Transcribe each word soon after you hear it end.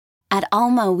At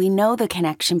Alma, we know the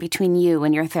connection between you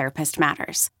and your therapist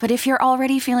matters. But if you're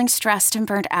already feeling stressed and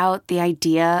burnt out, the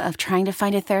idea of trying to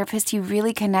find a therapist you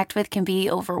really connect with can be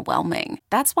overwhelming.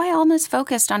 That's why Alma's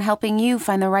focused on helping you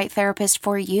find the right therapist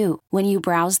for you. When you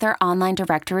browse their online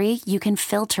directory, you can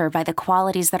filter by the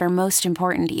qualities that are most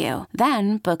important to you.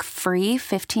 Then book free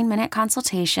 15-minute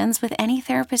consultations with any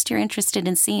therapist you're interested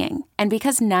in seeing. And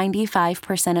because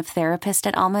 95% of therapists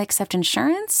at Alma accept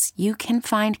insurance, you can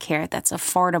find care that's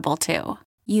affordable too.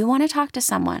 You want to talk to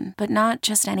someone, but not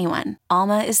just anyone.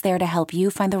 Alma is there to help you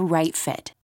find the right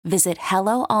fit. Visit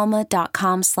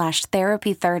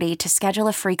helloalma.com/therapy30 to schedule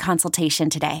a free consultation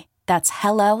today. That's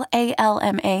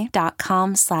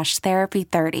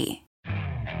helloalma.com/therapy30.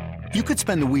 You could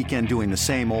spend the weekend doing the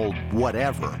same old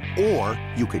whatever, or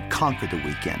you could conquer the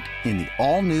weekend in the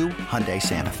all-new Hyundai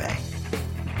Santa Fe.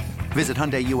 Visit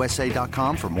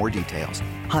HyundaiUSA.com for more details.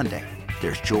 Hyundai,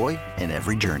 there's joy in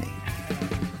every journey.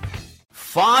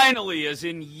 Finally, as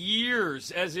in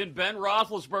years, as in Ben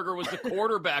Roethlisberger was the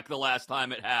quarterback the last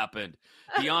time it happened.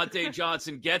 Deontay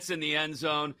Johnson gets in the end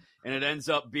zone, and it ends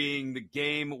up being the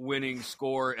game-winning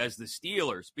score as the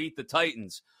Steelers beat the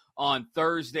Titans on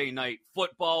Thursday Night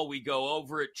Football. We go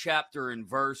over it chapter and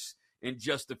verse in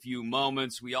just a few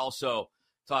moments. We also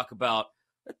talk about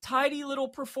a tidy little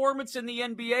performance in the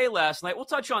NBA last night. We'll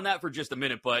touch on that for just a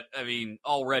minute, but, I mean,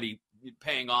 already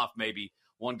paying off maybe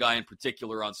one guy in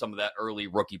particular on some of that early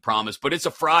rookie promise. But it's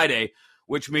a Friday,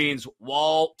 which means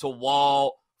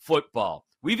wall-to-wall football.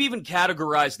 We've even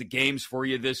categorized the games for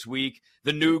you this week,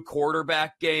 the new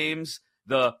quarterback games,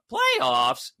 the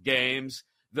playoffs games,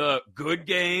 the good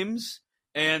games,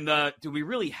 and the do we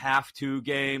really have to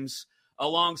games.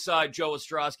 Alongside Joe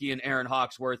Ostrowski and Aaron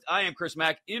Hawksworth, I am Chris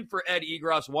Mack, in for Ed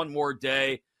Egros one more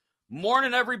day.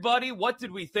 Morning, everybody. What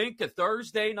did we think of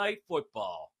Thursday Night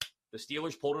Football? The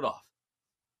Steelers pulled it off.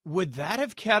 Would that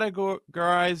have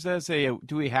categorized as a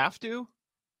do we have to?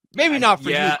 Maybe not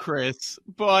for you, Chris,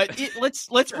 but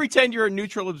let's pretend you're a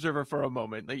neutral observer for a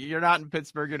moment. Like, you're not in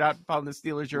Pittsburgh. You're not following the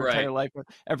Steelers your entire life.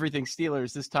 Everything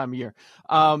Steelers this time of year.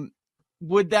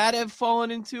 Would that have fallen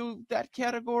into that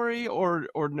category or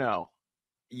no?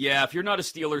 Yeah, if you're not a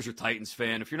Steelers or Titans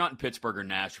fan, if you're not in Pittsburgh or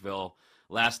Nashville,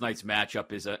 last night's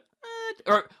matchup is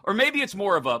or maybe it's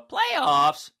more of a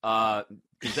playoffs.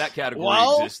 Because that category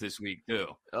exists this week, too.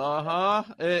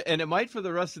 And it might for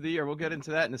the rest of the year. We'll get into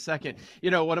that in a second.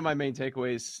 You know, one of my main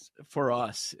takeaways for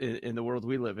us in the world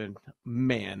we live in,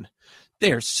 man,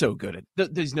 they're so good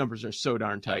at these numbers are so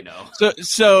darn tight. I know.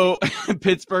 So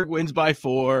Pittsburgh wins by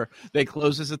 4. They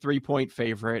close as a 3-point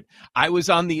favorite. I was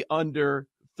on the under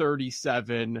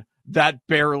 37. That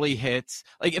barely hits.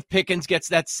 Like, if Pickens gets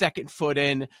that second foot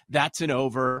in, that's an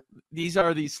over. These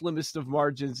are the slimmest of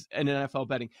margins in NFL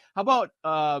betting. How about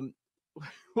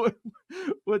what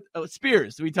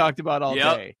Spears we talked about all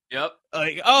day? Yep.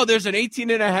 Like, there's an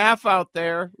 18.5 out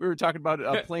there. We were talking about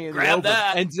playing the over.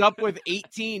 That. Ends up with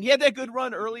 18. He had that good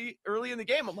run early in the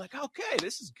game. I'm like, okay,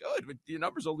 this is good. But the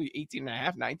number's only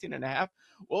 18.5, 19.5.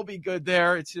 We'll be good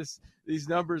there. It's just these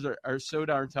numbers are so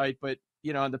darn tight. But,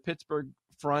 you know, on the Pittsburgh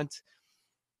front,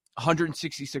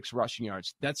 166 rushing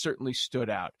yards. That certainly stood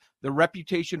out. The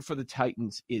reputation for the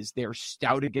Titans is they're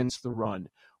stout against the run.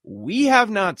 We have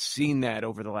not seen that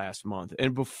over the last month.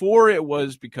 And before it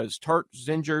was because Tartt's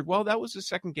injured. Well, that was the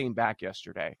second game back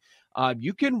yesterday.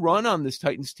 You can run on this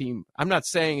Titans team. I'm not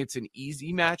saying it's an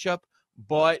easy matchup,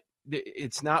 but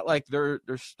it's not like they're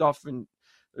stopping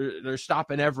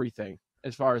everything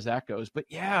as far as that goes. But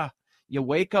yeah, you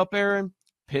wake up, Aaron,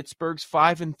 Pittsburgh's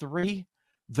 5-3.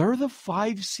 They're the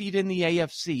 5 seed in the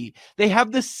AFC. They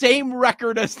have the same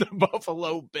record as the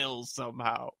Buffalo Bills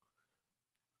somehow.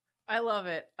 I love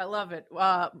it.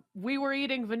 We were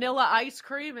eating vanilla ice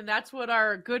cream, and that's what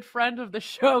our good friend of the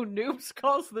show, Noobs,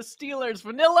 calls the Steelers.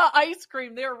 Vanilla ice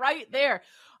cream. They're right there.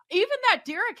 Even that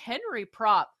Derrick Henry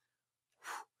prop,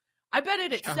 I bet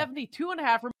it at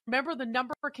 72.5. Remember, the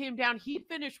number came down. He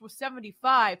finished with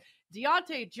 75.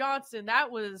 Deontay Johnson,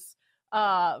 that was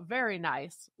very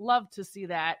nice. Love to see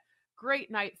that.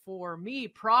 Great night for me,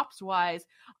 props-wise.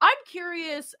 I'm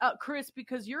curious, Chris,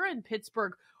 because you're in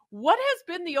Pittsburgh, what has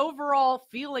been the overall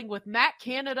feeling with Matt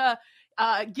Canada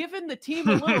giving the team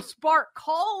a little spark,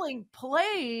 calling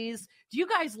plays? Do you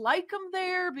guys like him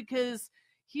there? Because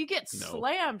he gets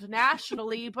slammed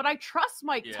nationally, but I trust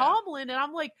Mike Tomlin, and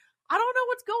I'm like, I don't know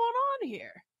what's going on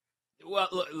here. Well,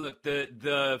 look,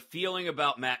 the feeling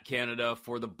about Matt Canada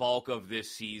for the bulk of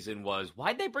this season was,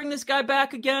 why'd they bring this guy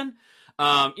back again?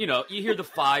 You know, you hear the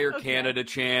fire Canada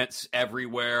chants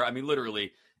everywhere. I mean,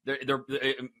 literally,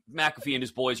 McAfee and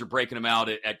his boys are breaking them out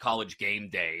at College Game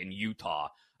Day in Utah.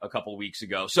 a couple of weeks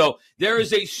ago. So there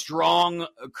is a strong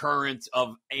current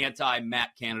of anti-Matt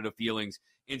Canada feelings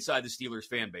inside the Steelers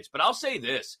fan base. But I'll say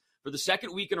this, for the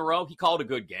second week in a row, he called a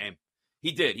good game.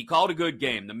 He did. He called a good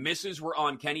game. The misses were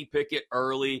on Kenny Pickett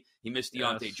early. He missed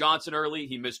Deontay Johnson early.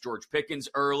 He missed George Pickens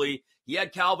early. He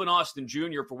had Calvin Austin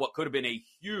Jr. for what could have been a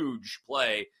huge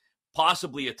play,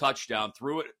 possibly a touchdown,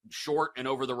 threw it short and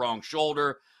over the wrong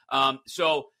shoulder.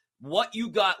 So what you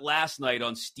got last night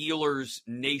on Steelers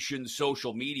Nation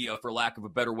social media, for lack of a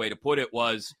better way to put it,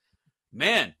 was,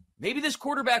 man, maybe this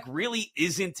quarterback really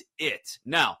isn't it.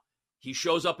 Now, he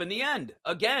shows up in the end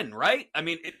again, right? I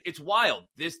mean, it's wild.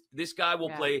 This guy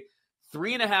will play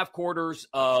 3.5 quarters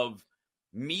of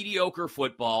mediocre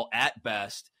football at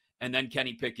best, and then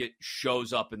Kenny Pickett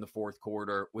shows up in the fourth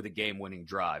quarter with a game-winning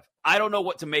drive. I don't know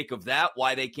what to make of that,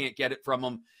 why they can't get it from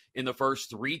him in the first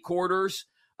 3 quarters.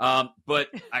 But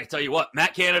I tell you what,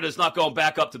 Matt Canada's not going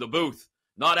back up to the booth.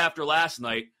 Not after last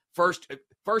night.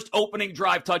 First opening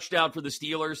drive touchdown for the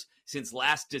Steelers since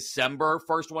last December.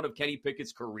 First one of Kenny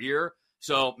Pickett's career.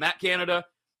 So, Matt Canada,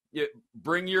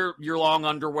 bring your long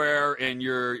underwear and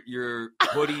your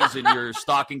hoodies and your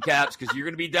stocking caps, because you're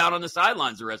going to be down on the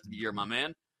sidelines the rest of the year, my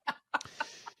man.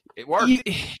 It worked.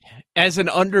 As an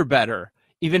underbetter,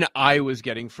 even I was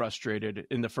getting frustrated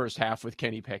in the first half with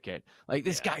Kenny Pickett. Like,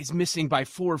 this guy's missing by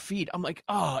 4 feet. I'm like,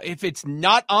 oh, if it's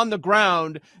not on the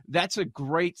ground, that's a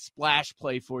great splash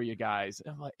play for you guys.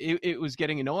 It was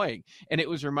getting annoying. And it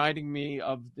was reminding me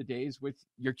of the days with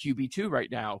your QB2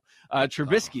 right now,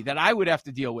 Trubisky, that I would have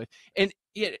to deal with. And,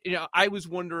 I was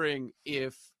wondering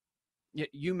if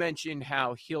you mentioned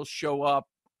how he'll show up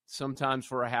sometimes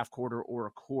for a half quarter or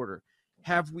a quarter.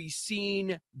 Have we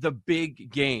seen the big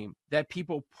game that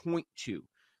people point to?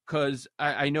 Because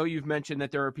I know you've mentioned that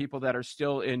there are people that are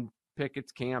still in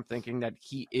Pickett's camp thinking that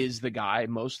he is the guy.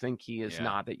 Most think he is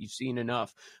not, that you've seen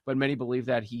enough, but many believe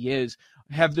that he is.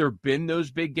 Have there been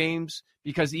those big games?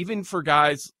 Because even for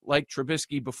guys like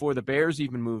Trubisky, before the Bears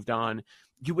even moved on,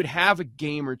 you would have a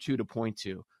game or two to point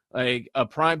to. Like a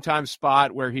primetime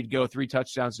spot where he'd go 3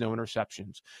 touchdowns, no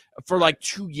interceptions. For like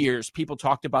 2 years, people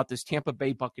talked about this Tampa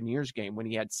Bay Buccaneers game when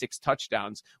he had 6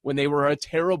 touchdowns, when they were a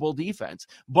terrible defense.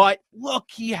 But look,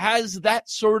 he has that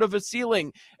sort of a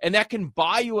ceiling, and that can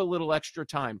buy you a little extra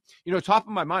time. Top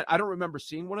of my mind, I don't remember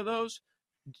seeing one of those.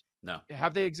 No.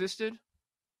 Have they existed?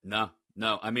 No.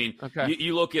 I mean, okay.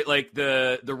 you look at like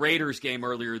the Raiders game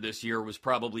earlier this year was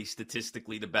probably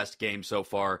statistically the best game so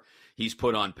far he's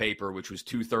put on paper, which was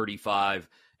 235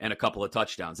 and a couple of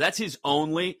touchdowns.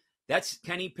 That's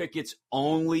Kenny Pickett's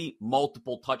only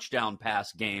multiple touchdown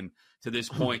pass game to this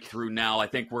point through now. I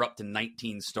think we're up to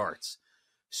 19 starts.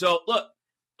 So look,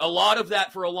 a lot of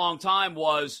that for a long time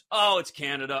was, oh, it's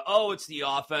Canada. Oh, it's the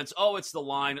offense. Oh, it's the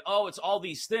line. Oh, it's all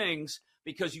these things.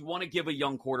 Because you want to give a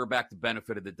young quarterback the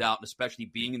benefit of the doubt, and especially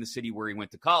being in the city where he went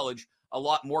to college, a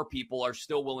lot more people are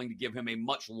still willing to give him a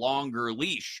much longer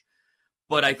leash.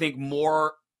 But I think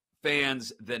more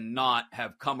fans than not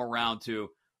have come around to,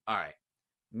 all right,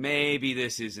 maybe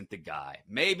this isn't the guy.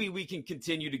 Maybe we can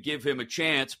continue to give him a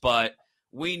chance, but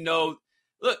we know,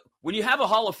 look, when you have a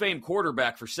Hall of Fame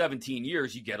quarterback for 17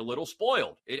 years, you get a little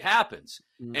spoiled. It happens.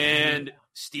 Mm-hmm. And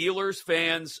Steelers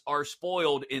fans are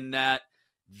spoiled in that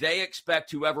they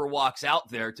expect whoever walks out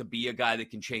there to be a guy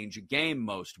that can change a game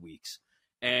most weeks.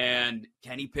 And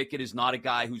Kenny Pickett is not a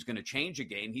guy who's going to change a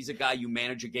game. He's a guy you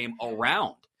manage a game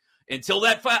around until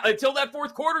that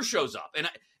fourth quarter shows up.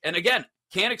 And again,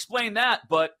 can't explain that,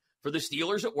 but for the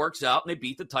Steelers, it works out, and they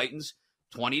beat the Titans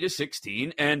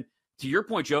 20-16. And to your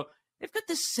point, Joe, they've got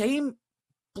the same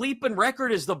bleeping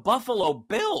record as the Buffalo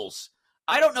Bills.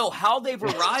 I don't know how they've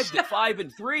arrived at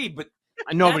 5-3, but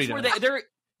nobody that's knows. where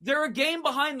they're a game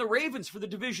behind the Ravens for the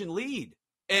division lead.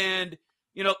 And,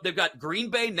 they've got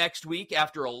Green Bay next week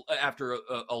after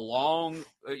a long,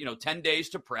 10 days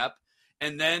to prep.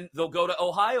 And then they'll go to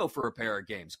Ohio for a pair of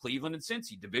games, Cleveland and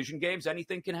Cincy. Division games,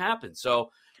 anything can happen.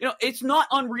 So, it's not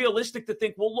unrealistic to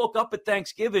think we'll look up at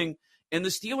Thanksgiving and the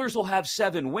Steelers will have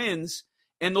 7 wins,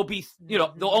 and they'll be,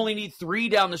 they'll only need 3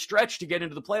 down the stretch to get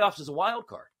into the playoffs as a wild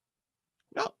card.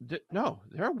 No,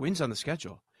 there are wins on the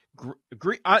schedule.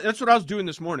 That's what I was doing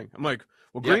this morning. I'm like,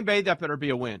 well, Green Bay, that better be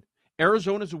a win.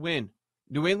 Arizona's a win.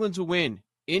 New England's a win.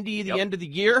 Indy, the end of the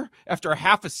year, after a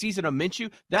half a season of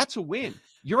Minshew, that's a win.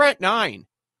 You're at 9.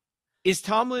 Is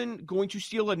Tomlin going to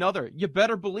steal another? You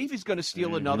better believe he's going to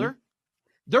steal another.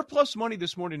 They're plus money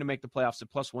this morning to make the playoffs at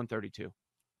plus 132.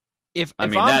 If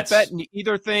I'm betting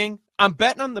either thing, I'm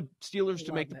betting on the Steelers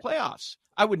to make the playoffs.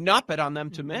 I would not bet on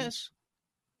them to miss.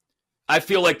 I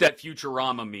feel like that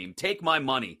Futurama meme. Take my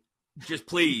money. Just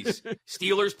please.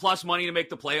 Steelers plus money to make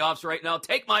the playoffs right now.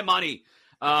 Take my money.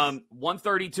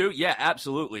 132. Yeah,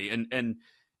 absolutely. And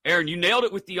Aaron, you nailed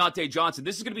it with Deontay Johnson.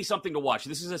 This is going to be something to watch.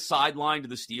 This is a sideline to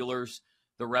the Steelers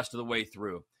the rest of the way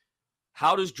through.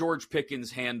 How does George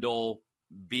Pickens handle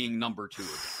being number 2?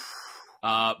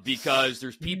 Because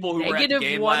there's people who were at the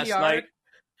game last night.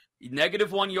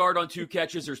 -1 yard on 2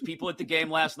 catches. There's people at the game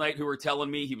last night who were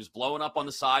telling me he was blowing up on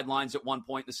the sidelines at one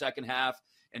point in the second half,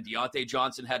 and Deontay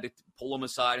Johnson had to pull him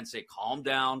aside and say, calm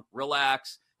down,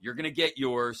 relax, you're going to get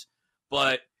yours.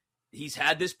 But he's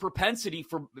had this propensity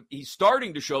he's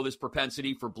starting to show this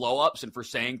propensity for blow-ups and for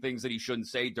saying things that he shouldn't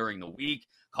say during the week,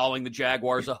 calling the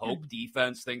Jaguars a hope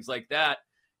defense, things like that.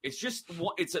 It's just,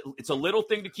 it's a little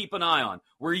thing to keep an eye on.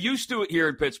 We're used to it here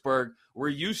in Pittsburgh. We're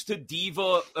used to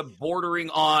diva bordering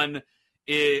on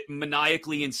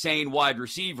maniacally insane wide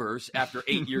receivers after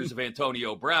 8 years of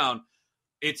Antonio Brown.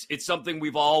 It's something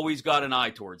we've always got an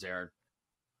eye towards, Aaron.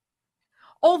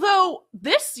 Although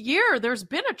this year there's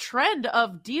been a trend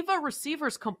of diva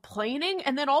receivers complaining,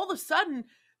 and then all of a sudden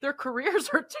their careers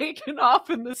are taken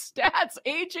off in the stats.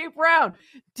 A.J. Brown,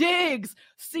 Diggs,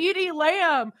 CeeDee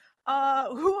Lamb.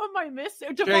 Who am I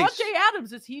missing? Devontae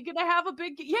Adams. Is he going to have a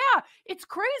big? Yeah, it's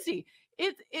crazy.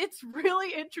 It's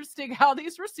really interesting how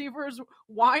these receivers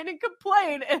whine and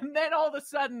complain, and then all of a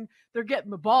sudden they're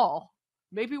getting the ball.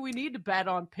 Maybe we need to bet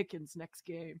on Pickens next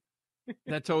game.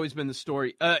 That's always been the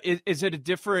story. Is it a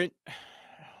different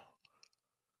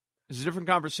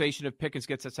conversation if Pickens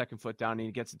gets that second foot down and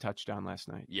he gets a touchdown last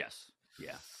night? Yes.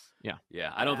 Yeah.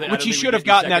 Yeah. I don't think he should have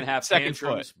gotten that second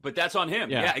foot. But that's on him.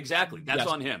 Yeah, exactly. That's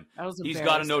on him. He's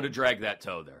got to know to drag that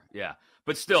toe there. Yeah.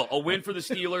 But still, a win for the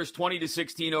Steelers,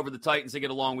 20-16 over the Titans. They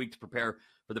get a long week to prepare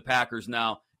for the Packers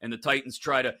now. And the Titans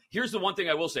try to – here's the one thing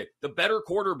I will say. The better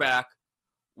quarterback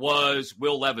was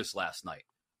Will Levis last night.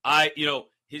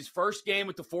 His first game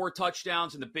with the 4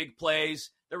 touchdowns and the big plays,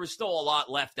 there was still a lot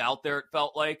left out there, it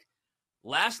felt like.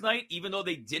 Last night, even though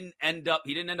he didn't end up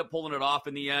pulling it off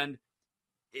in the end,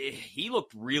 he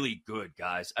looked really good,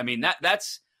 guys. I mean,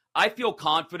 that's I feel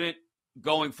confident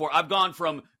going for. I've gone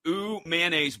from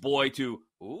mayonnaise boy to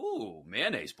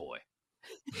mayonnaise boy.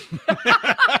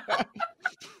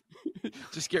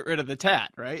 Just get rid of the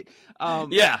tat, right?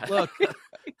 Yeah. Look,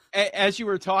 as you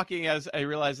were talking, as I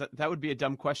realized that would be a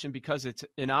dumb question because it's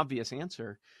an obvious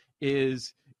answer,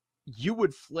 is you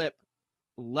would flip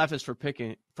Levis for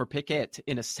Pickett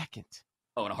in a second.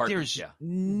 Oh, in a heartbeat. There's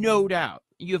no doubt.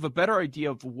 You have a better idea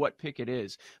of what Pickett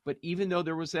is. But even though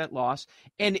there was that loss,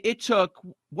 and it took,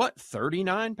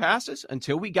 39 passes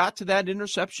until we got to that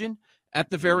interception at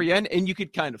the very end, and you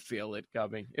could kind of feel it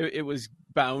coming. It was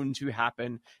bound to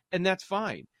happen, and that's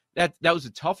fine. That was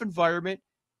a tough environment.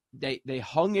 They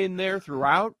hung in there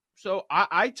throughout. So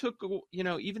I took,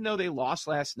 even though they lost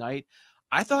last night,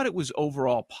 I thought it was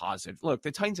overall positive. Look,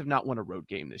 the Titans have not won a road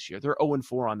game this year. They're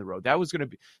 0-4 on the road. It was going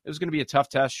to be a tough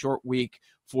test, short week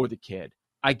for the kid.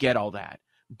 I get all that.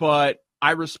 But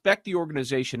I respect the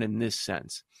organization in this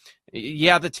sense.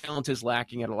 Yeah, the talent is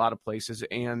lacking at a lot of places,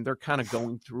 and they're kind of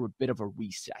going through a bit of a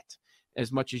reset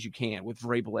as much as you can with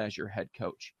Vrabel as your head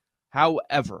coach.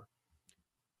 However,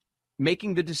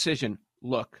 making the decision,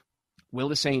 look,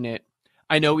 Willis ain't it.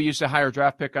 I know we used a higher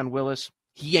draft pick on Willis.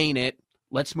 He ain't it.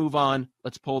 Let's move on.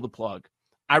 Let's pull the plug.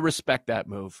 I respect that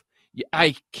move.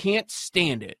 I can't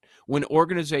stand it when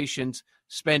organizations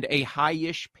spend a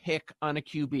high-ish pick on a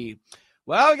QB.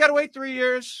 Well, we got to wait 3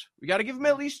 years. We got to give him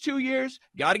at least 2 years.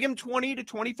 Got to give him 20 to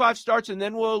 25 starts, and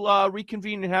then we'll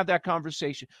reconvene and have that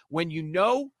conversation. When you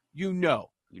know.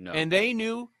 And they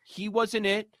knew he wasn't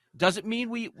it. Doesn't mean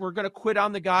we're going to quit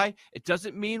on the guy. It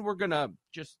doesn't mean we're going to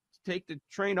just take the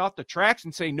train off the tracks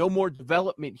and say no more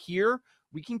development here.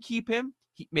 We can keep him.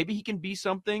 Maybe he can be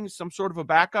something, some sort of a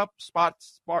backup spot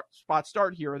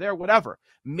start here or there, whatever.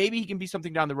 Maybe he can be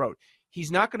something down the road. He's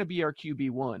not going to be our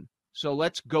QB1. So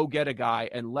let's go get a guy.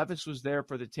 And Levis was there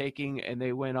for the taking, and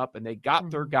they went up and they got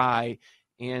their guy.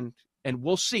 And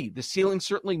we'll see. The ceiling's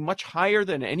certainly much higher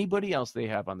than anybody else they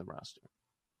have on the roster.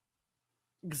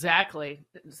 Exactly.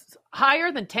 It's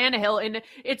higher than Tannehill. And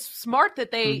it's smart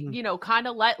that they, kind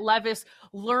of let Levis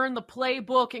learn the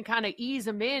playbook and kind of ease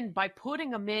him in by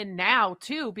putting him in now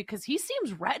too, because he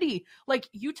seems ready. Like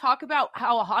you talk about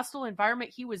how a hostile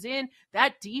environment he was in,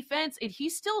 that defense, and he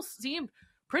still seemed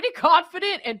pretty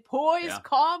confident and poised,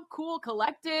 calm, cool,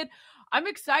 collected. I'm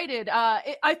excited.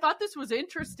 I thought this was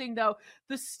interesting, though.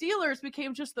 The Steelers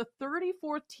became just the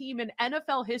 34th team in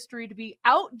NFL history to be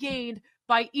outgained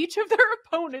by each of their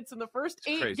opponents in the first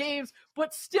 8 games,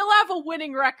 but still have a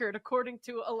winning record, according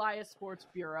to Elias Sports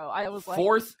Bureau. I was like,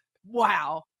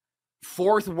 wow.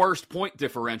 Fourth worst point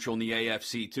differential in the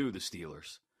AFC, too, the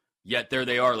Steelers. Yet there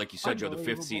they are, like you said, Joe, the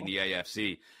 5th seed in the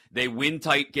AFC. They win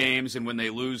tight games, and when they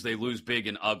lose big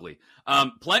and ugly.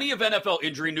 Plenty of NFL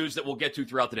injury news that we'll get to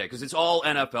throughout the day because it's all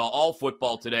NFL, all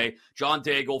football today. John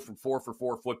Daigle from 4 for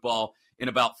 4 Football in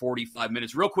about 45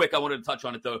 minutes. Real quick, I wanted to touch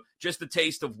on it, though. Just a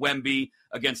taste of Wemby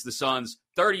against the Suns.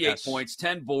 38 points,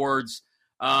 10 boards.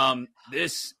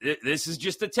 This is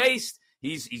just a taste.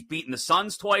 He's beaten the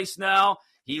Suns twice now.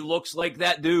 He looks like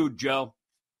that dude, Joe.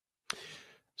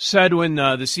 Said when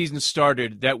the season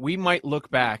started that we might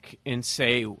look back and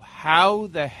say, how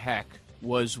the heck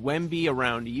was Wemby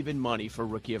around even money for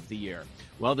Rookie of the Year?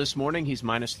 Well, this morning he's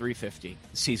minus 350.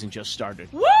 The season just started.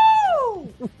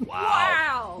 Woo!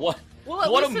 Wow. Well,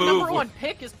 at what least a the move. number one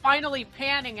pick is finally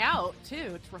panning out,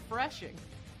 too. It's refreshing.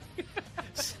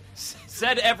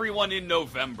 Said everyone in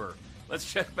November.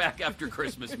 Let's check back after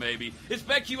Christmas, maybe. It's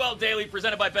BetQL Daily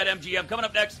presented by BetMGM. Coming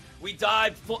up next, we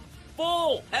dive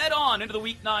full head-on into the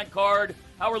Week 9 card.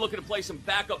 How we're looking to play some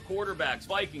backup quarterbacks.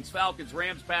 Vikings, Falcons,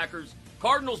 Rams, Packers,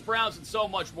 Cardinals, Browns, and so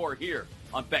much more here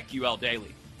on BetQL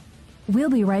Daily.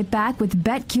 We'll be right back with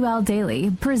BetQL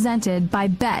Daily, presented by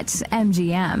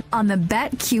BetMGM on the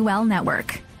BetQL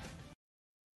Network.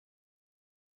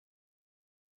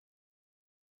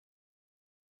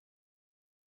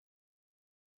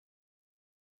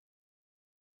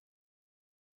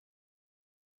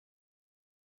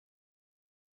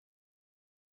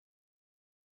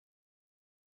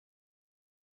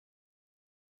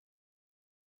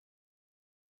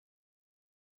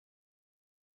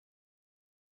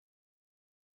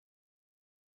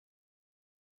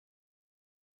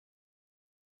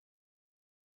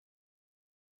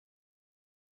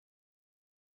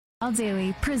 All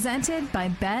Daily, presented by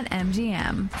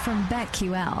BetMGM from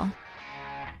BetQL.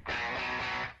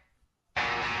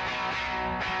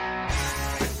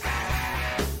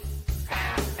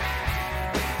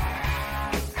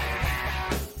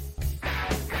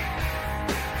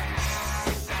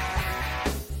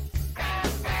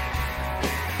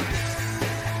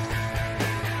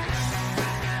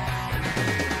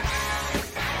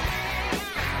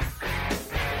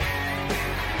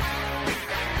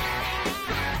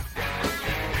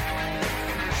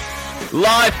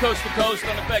 Live coast to coast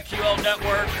on the BetQL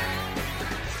Network.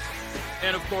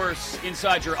 And, of course,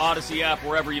 inside your Odyssey app,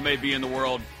 wherever you may be in the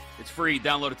world. It's free.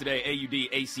 Download it today,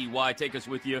 AUDACY. Take us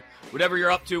with you. Whatever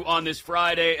you're up to on this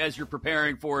Friday as you're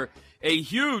preparing for a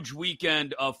huge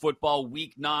weekend of football.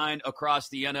 Week 9 across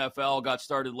the NFL got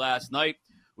started last night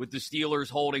with the Steelers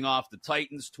holding off the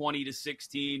Titans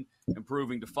 20-16,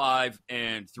 improving to 5-3.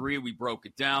 We broke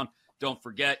it down. Don't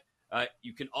forget,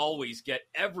 you can always get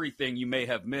everything you may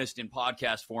have missed in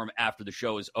podcast form after the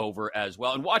show is over as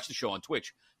well. And watch the show on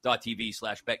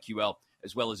twitch.tv/BetQL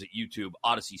as well as at YouTube.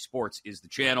 Odyssey Sports is the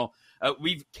channel.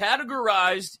 We've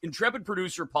categorized, intrepid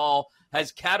producer Paul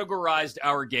has categorized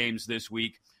our games this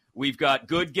week. We've got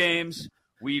good games.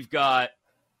 We've got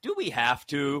do we have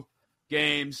to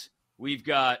games. We've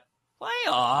got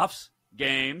playoffs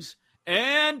games.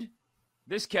 And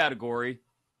this category,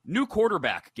 new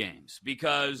quarterback games,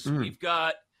 because we've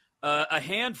got a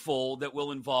handful that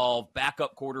will involve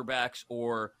backup quarterbacks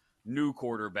or new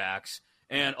quarterbacks.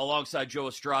 And alongside Joe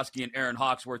Ostrowski and Aaron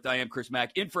Hawksworth, I am Chris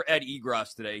Mack, in for Ed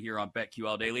Egros today here on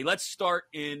BetQL Daily. Let's start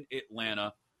in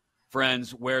Atlanta,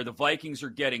 friends, where the Vikings are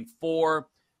getting 4.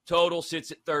 Total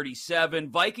sits at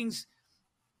 37. Vikings,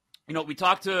 we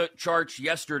talked to Charch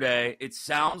yesterday. It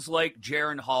sounds like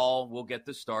Jaren Hall will get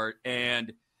the start,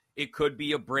 and it could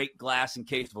be a break glass in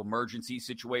case of emergency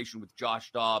situation with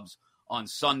Josh Dobbs on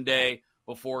Sunday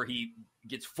before he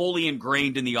gets fully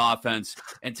ingrained in the offense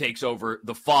and takes over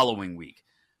the following week.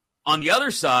 On the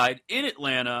other side, in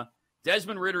Atlanta,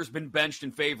 Desmond Ritter's been benched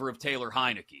in favor of Taylor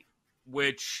Heineke,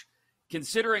 which,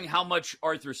 considering how much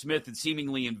Arthur Smith had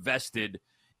seemingly invested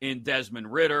in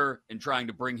Desmond Ridder and trying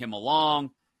to bring him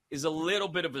along, is a little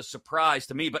bit of a surprise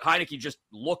to me. But Heineke just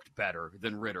looked better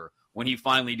than Ridder when he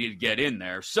finally did get in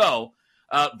there. So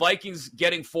Vikings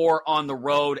getting 4 on the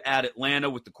road at Atlanta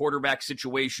with the quarterback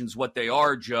situations what they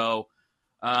are, Joe.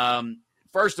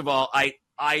 First of all,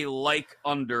 I like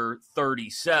under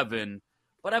 37,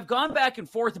 but I've gone back and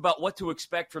forth about what to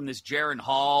expect from this Jaren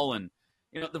Hall. And,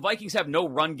 the Vikings have no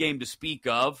run game to speak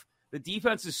of. The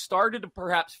defense has started to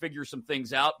perhaps figure some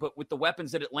things out, but with the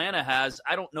weapons that Atlanta has,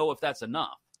 I don't know if that's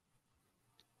enough.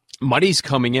 Money's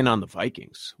coming in on the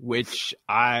Vikings, which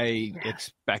I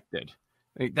expected.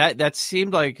 That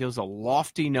seemed like it was a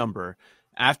lofty number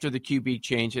after the QB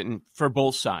change, and for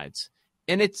both sides.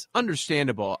 And it's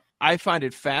understandable. I find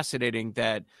it fascinating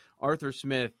that Arthur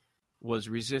Smith was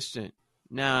resistant.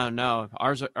 No,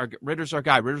 Ritter's our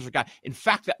guy. In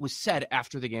fact, that was said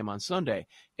after the game on Sunday.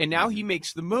 And now he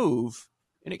makes the move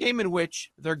in a game in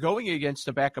which they're going against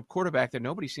a backup quarterback that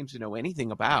nobody seems to know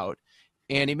anything about,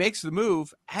 and he makes the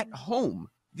move at home,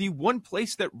 the one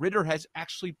place that Ritter has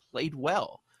actually played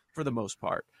well for the most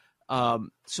part.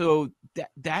 So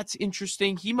that's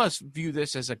interesting. He must view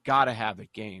this as a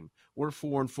gotta-have-it game. We're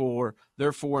 4-4.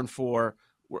 They're 4-4.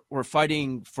 We're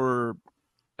fighting for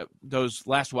those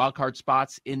last wild card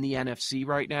spots in the NFC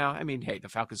right now. I mean, hey, the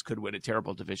Falcons could win a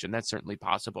terrible division. That's certainly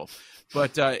possible.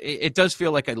 But it does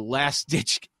feel like a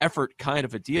last-ditch effort kind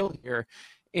of a deal here.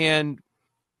 And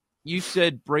you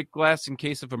said break glass in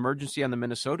case of emergency on the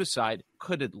Minnesota side.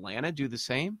 Could Atlanta do the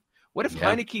same? What if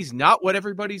Heineke's not what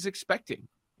everybody's expecting?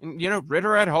 And,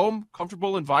 Ritter at home,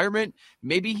 comfortable environment,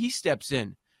 maybe he steps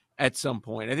in at some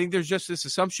point. I think there's just this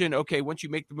assumption, okay, once you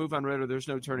make the move on Ritter, there's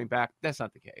no turning back. That's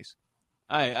not the case.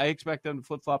 I expect them to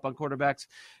flip-flop on quarterbacks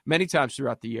many times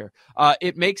throughout the year.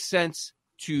 It makes sense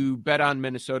to bet on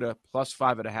Minnesota plus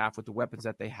 5.5 with the weapons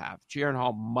that they have. Jaren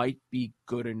Hall might be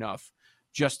good enough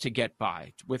just to get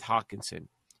by with Hawkinson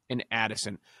and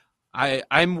Addison.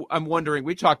 I'm wondering,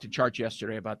 we talked to Chart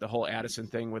yesterday about the whole Addison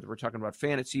thing, whether we're talking about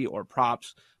fantasy or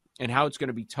props, and how it's going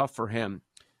to be tough for him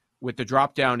with the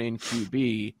drop down in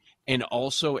QB, and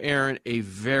also, Aaron, a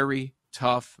very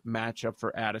tough matchup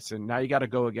for Addison. Now you got to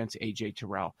go against AJ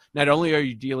Terrell. Not only are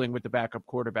you dealing with the backup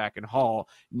quarterback in Hall,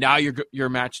 now you're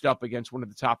matched up against one of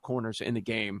the top corners in the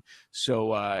game.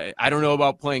 So I don't know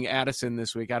about playing Addison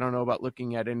this week. I don't know about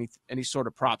looking at any sort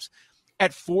of props.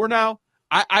 At 4 now,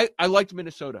 I liked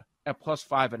Minnesota at plus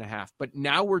 5.5, but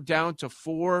now we're down to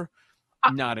 4.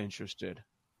 Not interested.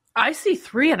 I see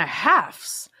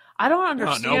 3.5s. I don't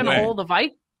understand all the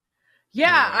Vikings.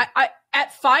 Yeah, I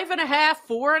at 5.5,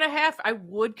 4.5, I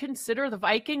would consider the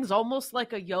Vikings almost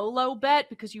like a YOLO bet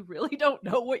because you really don't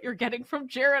know what you're getting from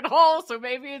Jaren Hall. So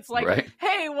maybe it's like,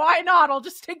 hey, why not? I'll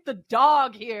just take the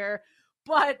dog here.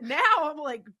 But now I'm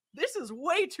like, this is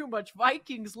way too much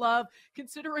Vikings love,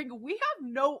 considering we have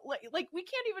no, like we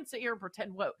can't even sit here and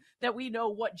pretend that we know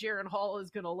what Jaren Hall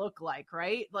is going to look like,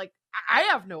 right? Like, I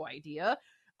have no idea.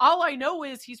 All I know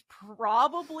is he's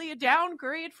probably a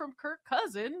downgrade from Kirk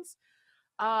Cousins.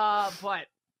 But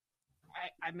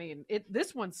I mean,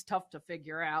 this one's tough to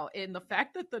figure out. And the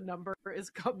fact that the number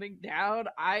is coming down,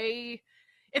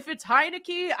 if it's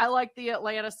Heineke, I like the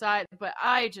Atlanta side, but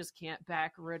I just can't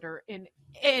back Ritter in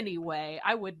any way.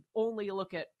 I would only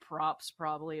look at props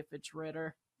probably if it's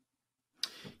Ritter.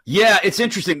 Yeah, it's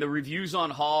interesting. The reviews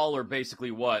on Hall are basically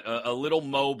what? A little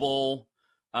mobile,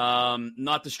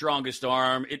 not the strongest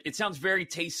arm. It sounds very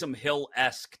Taysom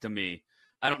Hill-esque to me.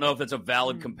 I don't know if that's a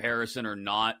valid comparison or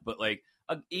not, but like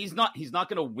he's not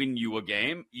going to win you a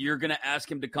game. You're going to ask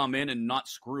him to come in and not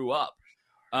screw up,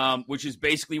 which is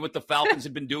basically what the Falcons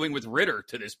have been doing with Ritter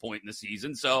to this point in the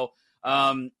season. So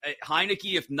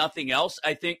Heineke, if nothing else,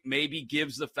 I think maybe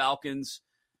gives the Falcons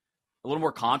a little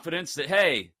more confidence that,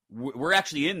 hey, we're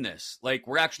actually in this. Like,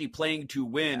 we're actually playing to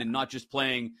win and not just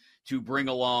playing to bring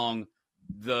along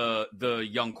the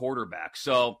young quarterback.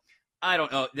 So I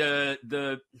don't know.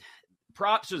 The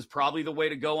props is probably the way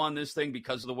to go on this thing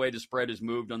because of the way the spread has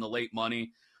moved on the late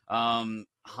money.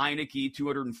 Heineke,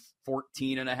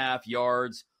 214.5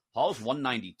 yards. Hall's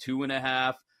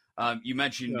 192.5.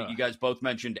 You guys both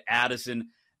mentioned Addison.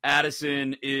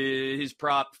 Addison is his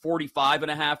prop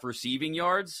 45.5 receiving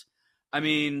yards. I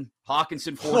mean,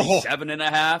 Hawkinson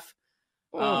 47.5.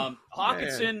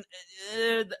 Hawkinson,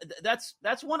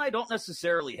 that's one I don't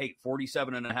necessarily hate.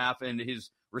 47.5, and his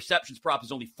receptions prop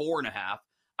is only 4.5.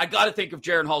 I got to think if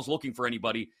Jaren Hall's looking for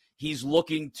anybody, he's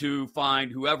looking to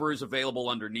find whoever is available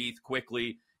underneath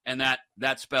quickly, and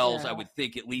that spells, I would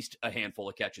think, at least a handful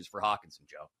of catches for Hawkinson,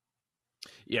 Joe.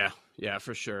 Yeah,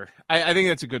 for sure. I think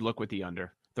that's a good look with the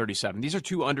under 37. These are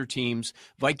two under teams.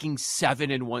 Vikings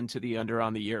 7-1 to the under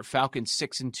on the year. Falcons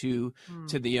 6-2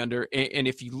 to the under. And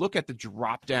if you look at the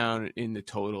drop down in the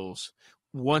totals,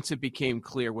 once it became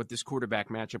clear what this quarterback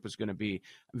matchup was going to be,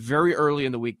 very early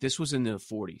in the week, this was in the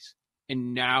 40s.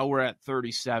 And now we're at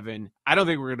 37. I don't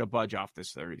think we're going to budge off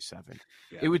this 37.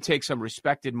 Yeah. It would take some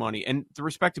respected money, and the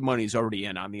respected money is already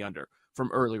in on the under from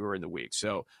earlier in the week.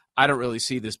 So I don't really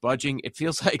see this budging. It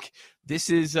feels like this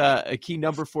is a key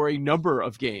number for a number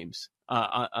of games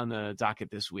on the docket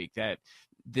this week. That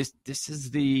this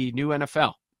is the new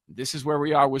NFL. This is where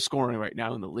we are with scoring right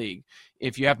now in the league.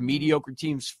 If you have mediocre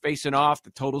teams facing off,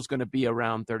 the total's going to be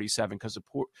around 37 because the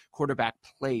quarterback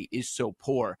play is so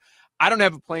poor. I don't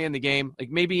have a play in the game. Like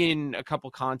maybe in a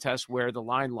couple contests where the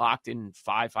line locked in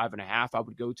 5.5, I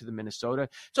would go to the Minnesota.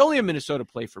 It's only a Minnesota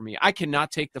play for me. I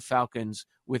cannot take the Falcons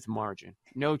with margin.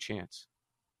 No chance.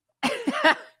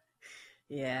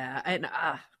 Yeah, and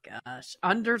gosh,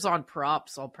 unders on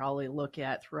props I'll probably look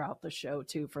at throughout the show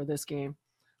too for this game.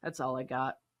 That's all I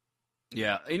got.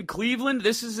 Yeah, in Cleveland,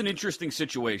 this is an interesting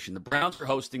situation. The Browns are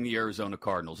hosting the Arizona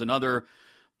Cardinals, another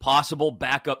possible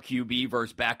backup QB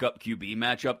versus backup QB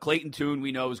matchup. Clayton Tune,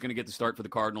 we know, is going to get the start for the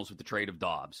Cardinals with the trade of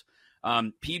Dobbs.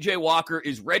 P.J. Walker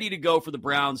is ready to go for the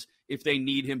Browns if they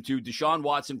need him to. Deshaun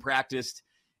Watson practiced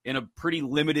in a pretty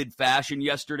limited fashion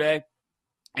yesterday,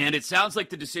 and it sounds like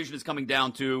the decision is coming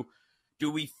down to,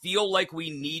 do we feel like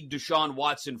we need Deshaun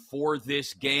Watson for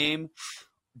this game?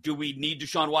 Do we need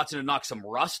Deshaun Watson to knock some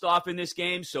rust off in this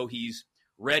game so he's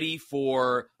ready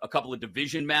for a couple of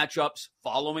division matchups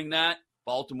following that?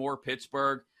 Baltimore,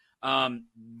 Pittsburgh.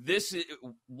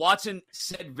 Watson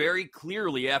said very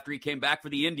clearly after he came back for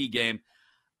the Indy game,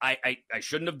 I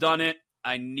shouldn't have done it.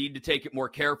 I need to take it more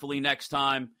carefully next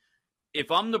time. If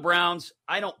I'm the Browns,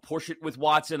 I don't push it with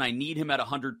Watson. I need him at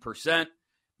 100%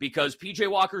 because P.J.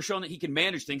 Walker's shown that he can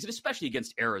manage things, and especially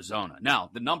against Arizona. Now,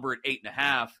 the number at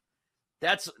 8.5,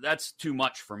 that's too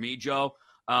much for me, Joe.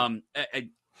 I'd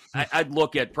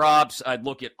look at props. I'd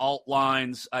look at alt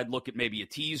lines. I'd look at maybe a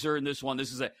teaser in this one.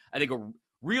 This is, I think, a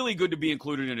really good to be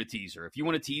included in a teaser. If you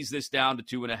want to tease this down to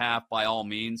 2.5, by all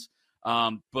means.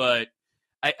 But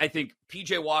I think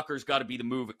P.J. Walker's got to be the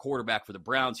move at quarterback for the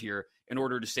Browns here in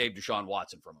order to save Deshaun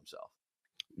Watson from himself.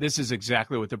 This is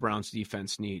exactly what the Browns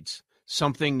defense needs.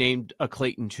 Something named a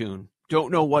Clayton Tune.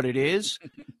 Don't know what it is.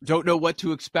 Don't know what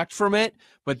to expect from it,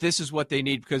 but this is what they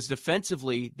need because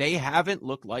defensively, they haven't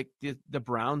looked like the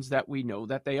Browns that we know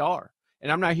that they are.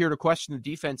 And I'm not here to question the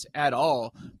defense at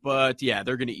all, but yeah,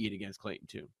 they're going to eat against Clayton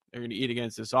Tune. They're going to eat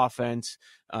against this offense.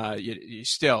 You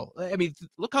still, I mean,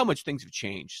 look how much things have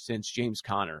changed since James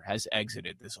Conner has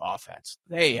exited this offense.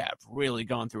 They have really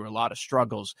gone through a lot of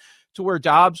struggles to where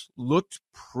Dobbs looked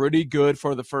pretty good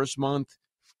for the first month,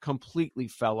 completely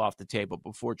fell off the table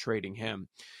before trading him.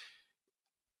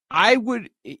 I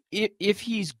would, if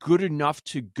he's good enough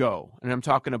to go, and I'm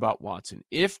talking about Watson,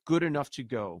 if good enough to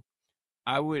go,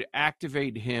 I would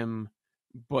activate him,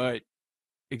 but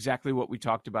exactly what we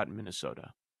talked about in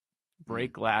Minnesota.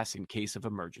 Break glass in case of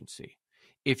emergency.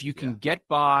 If you can get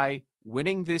by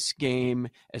winning this game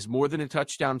as more than a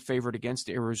touchdown favorite against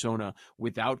Arizona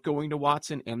without going to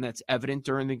Watson, and that's evident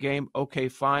during the game, okay,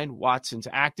 fine. Watson's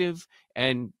active,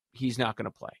 and he's not going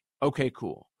to play. Okay,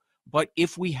 cool. But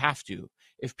if we have to,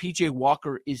 if P.J.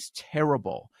 Walker is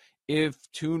terrible, if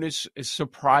Tune is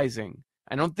surprising,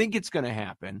 I don't think it's going to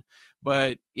happen,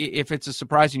 but if it's a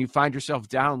surprise and you find yourself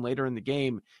down later in the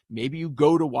game, maybe you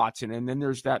go to Watson, and then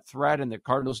there's that threat, and the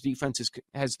Cardinals defense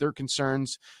has their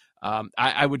concerns.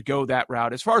 I would go that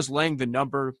route. As far as laying the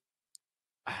number,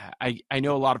 I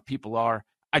know a lot of people are.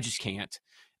 I just can't.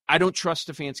 I don't trust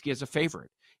Stefanski as a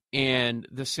favorite. And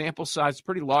the sample size is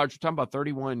pretty large. We're talking about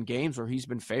 31 games where he's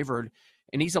been favored,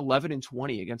 and he's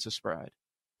 11-20 against the spread.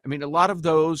 I mean, a lot of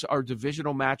those are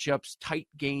divisional matchups, tight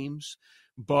games,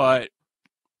 but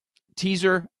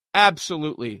teaser,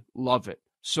 absolutely love it.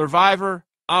 Survivor,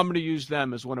 I'm going to use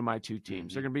them as one of my two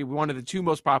teams. They're going to be one of the two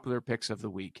most popular picks of the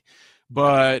week.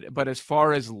 But as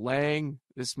far as laying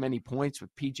this many points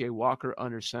with P.J. Walker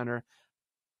under center,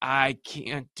 I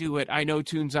can't do it. I know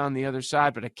Tune's on the other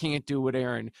side, but I can't do it,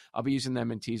 Aaron. I'll be using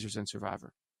them in teasers and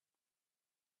Survivor.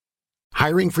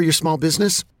 Hiring for your small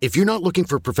business? If you're not looking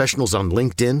for professionals on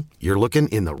LinkedIn, you're looking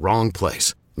in the wrong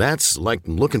place. That's like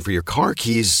looking for your car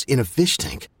keys in a fish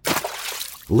tank.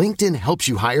 LinkedIn helps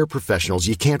you hire professionals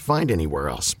you can't find anywhere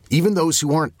else, even those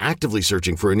who aren't actively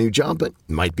searching for a new job but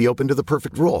might be open to the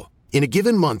perfect role. In a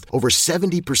given month, over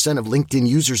 70% of LinkedIn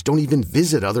users don't even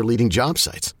visit other leading job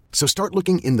sites. So start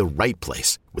looking in the right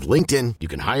place. With LinkedIn, you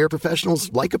can hire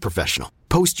professionals like a professional.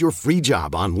 Post your free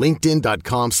job on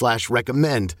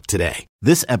linkedin.com/recommend today.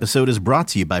 This episode is brought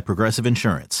to you by Progressive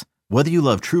Insurance. Whether you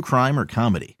love true crime or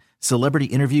comedy, celebrity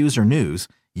interviews or news,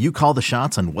 you call the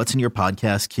shots on what's in your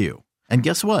podcast queue. And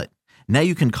guess what? Now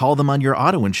you can call them on your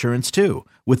auto insurance too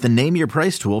with the Name Your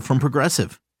Price tool from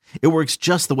Progressive. It works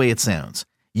just the way it sounds.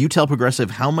 You tell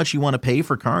Progressive how much you want to pay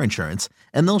for car insurance,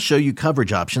 and they'll show you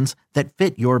coverage options that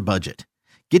fit your budget.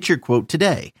 Get your quote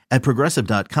today at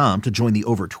Progressive.com to join the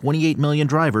over 28 million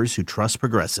drivers who trust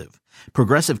Progressive.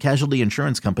 Progressive Casualty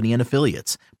Insurance Company and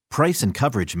Affiliates. Price and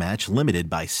coverage match limited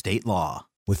by state law.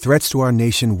 With threats to our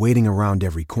nation waiting around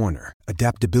every corner,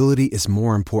 adaptability is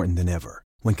more important than ever.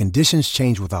 When conditions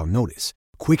change without notice,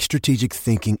 quick strategic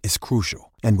thinking is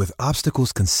crucial. And with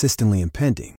obstacles consistently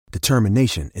impending,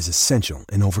 determination is essential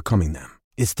in overcoming them.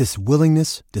 It's this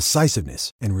willingness, decisiveness,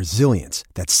 and resilience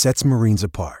that sets Marines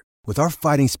apart. With our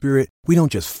fighting spirit, we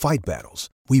don't just fight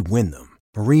battles, we win them.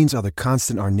 Marines are the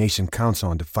constant our nation counts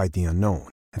on to fight the unknown.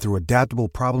 And through adaptable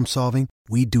problem solving,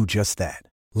 we do just that.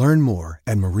 Learn more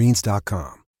at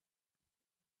Marines.com.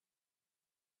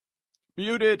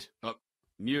 Muted. Oh,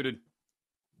 muted.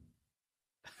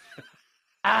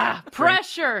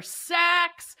 Pressure,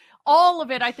 sacks, all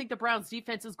of it. I think the Browns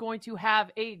defense is going to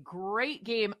have a great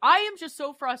game. I am just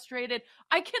so frustrated.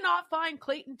 I cannot find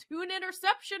Clayton Tune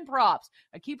interception props.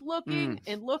 I keep looking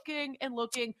and looking and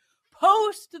looking.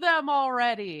 Post them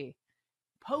already.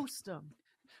 Post them.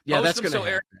 Yeah, Post that's them going to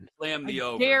so happen. Slam the I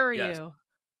over. dare Yes. you.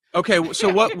 Okay,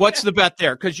 so what's the bet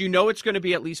there? Because you know it's going to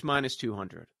be at least minus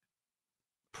 200.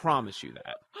 Promise you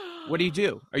that. What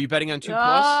do? Are you betting on 2+?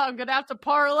 I'm going to have to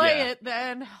parlay Yeah. it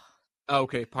then.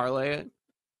 Okay, parlay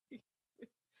it.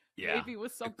 Yeah. Maybe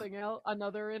with something else,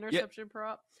 another interception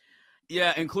prop.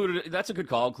 Yeah, included. That's a good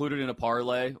call. Included in a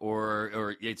parlay,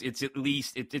 or it's at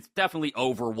least it's definitely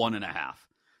over 1.5.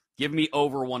 Give me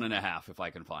over 1.5 if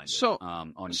I can find it.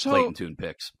 On Clayton Tune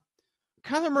picks.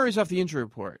 Kyler Murray's off the injury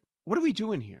report. What are we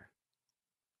doing here?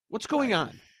 What's going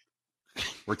on?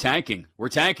 We're tanking. We're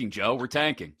tanking, Joe. We're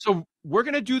tanking. So we're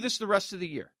going to do this the rest of the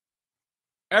year.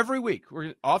 Every week,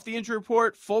 we're off the injury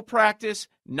report, full practice,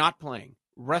 not playing.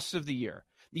 Rest of the year.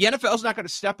 The NFL's not going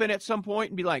to step in at some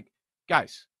point and be like,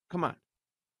 guys, come on.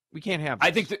 We can't have this.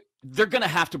 I think that they're going to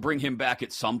have to bring him back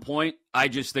at some point. I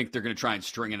just think they're going to try and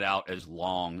string it out as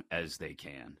long as they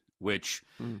can, which,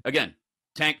 again,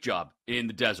 tank job in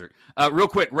the desert. Real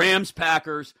quick, Rams,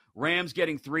 Packers. Rams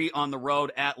getting 3 on the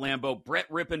road at Lambeau. Brett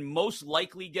Rippon most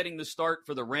likely getting the start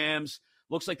for the Rams.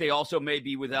 Looks like they also may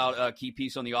be without a key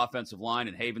piece on the offensive line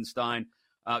in Havenstein.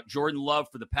 Jordan Love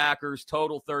for the Packers,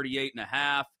 total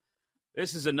 38.5.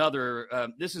 This is another.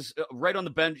 This is right on the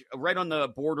bench, right on the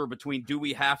border between do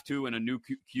we have to and a new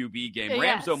QB game.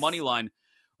 Yes.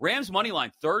 Rams money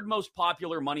line, third most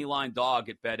popular money line dog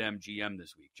at BetMGM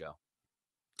this week, Joe.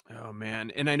 Oh,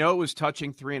 man. And I know it was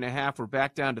touching 3.5. We're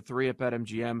back down to 3 at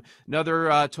BetMGM.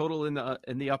 Another total in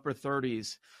the upper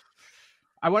 30s.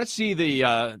 I want to see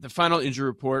the final injury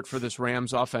report for this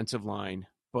Rams offensive line,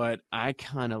 but I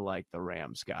kind of like the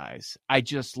Rams, guys. I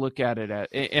just look at it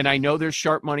and I know there's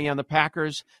sharp money on the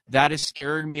Packers. That is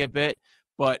scaring me a bit,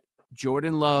 but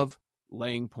Jordan Love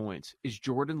laying points. Is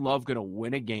Jordan Love going to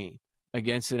win a game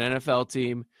against an NFL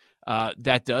team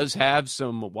that does have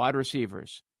some wide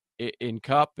receivers in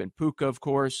Kupp and Puka, of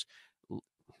course,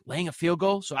 laying a field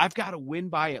goal? So I've got to win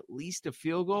by at least a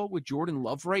field goal with Jordan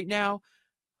Love right now.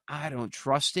 I don't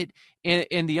trust it.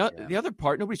 And the other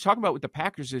part nobody's talking about with the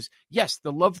Packers is, yes,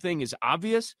 the Love thing is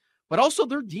obvious, but also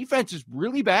their defense is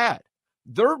really bad.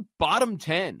 They're bottom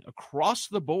 10 across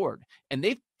the board, and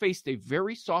they've faced a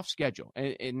very soft schedule.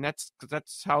 And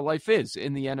that's how life is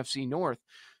in the NFC North.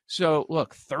 So,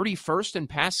 look, 31st in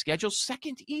pass schedule,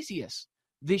 second easiest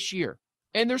this year,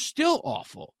 and they're still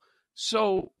awful.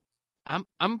 So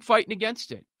I'm fighting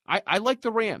against it. I like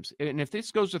the Rams, and if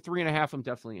this goes to 3.5, I'm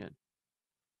definitely in.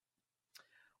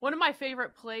 One of my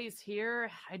favorite plays here,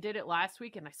 I did it last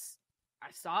week, and I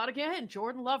saw it again.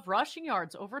 Jordan Love rushing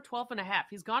yards over 12.5.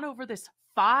 He's gone over this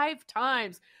 5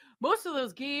 times. Most of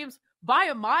those games by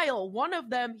a mile. One of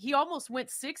them, he almost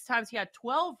went 6 times. He had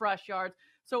 12 rush yards.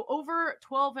 So over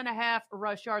 12.5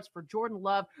 rush yards for Jordan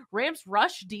Love. Rams'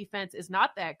 rush defense is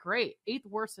not that great. 8th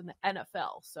worst in the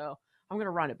NFL. So I'm going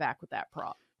to run it back with that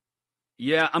prop.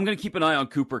 Yeah, I'm going to keep an eye on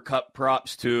Cooper Kupp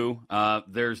props, too.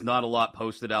 There's not a lot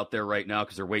posted out there right now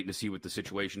because they're waiting to see what the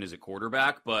situation is at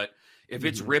quarterback. But if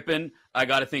it's Rippon, I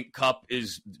got to think Kupp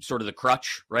is sort of the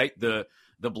crutch, right? The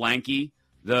blankie.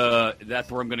 That's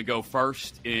where I'm going to go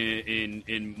first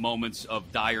in moments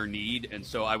of dire need. And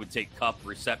so I would take Kupp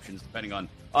receptions, depending on,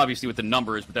 obviously, what the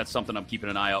number is. But that's something I'm keeping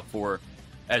an eye out for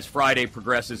as Friday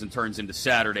progresses and turns into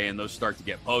Saturday, and those start to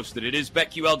get posted. It is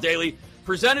BetQL Daily,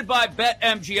 presented by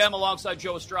BetMGM, alongside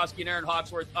Joe Ostrowski and Aaron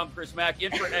Hawksworth. I'm Chris Mack,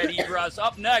 in for Ed Egros.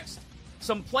 Up next,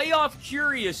 some playoff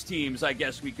curious teams, I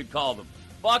guess we could call them.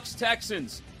 Bucs,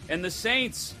 Texans, and the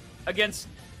Saints against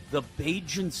the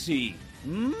Bajancy.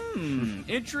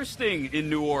 Interesting in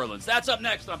New Orleans. That's up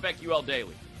next on BetQL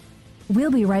Daily.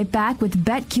 We'll be right back with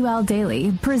BetQL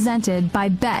Daily, presented by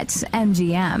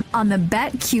BetMGM on the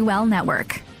BetQL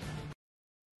network.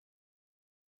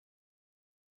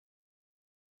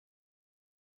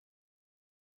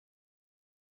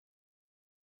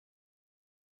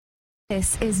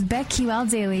 This is BetQL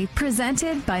Daily,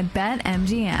 presented by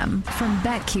BetMGM from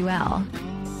BetQL.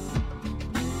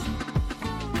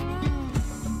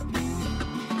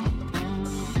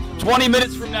 "20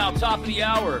 minutes from now, top of the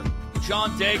hour,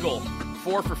 John Daigle,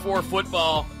 4 for 4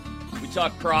 football. We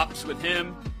talk props with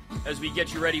him as we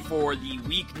get you ready for the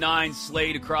Week 9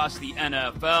 slate across the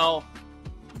NFL.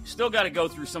 Still got to go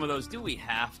through some of those do we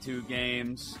have to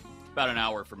games. About an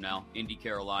hour from now, Indy,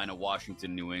 Carolina,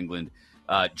 Washington, New England,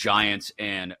 Giants,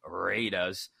 and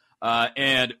Raiders.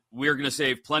 And we're going to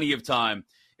save plenty of time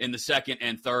in the second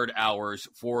and third hours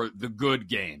for the good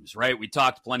games, right? We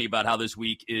talked plenty about how this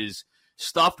week is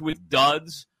stuffed with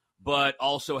duds, but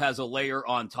also has a layer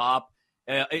on top.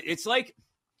 It's like,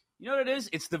 you know what it is?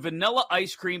 It's the vanilla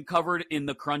ice cream covered in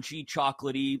the crunchy,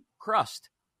 chocolatey crust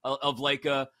of like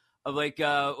a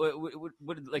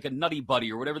Nutty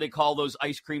Buddy or whatever they call those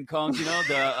ice cream cones. You know,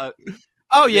 the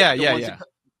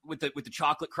with the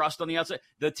chocolate crust on the outside.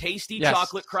 The tasty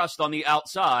chocolate crust on the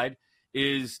outside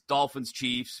is Dolphins,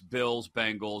 Chiefs, Bills,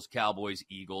 Bengals, Cowboys,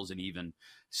 Eagles, and even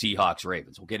Seahawks,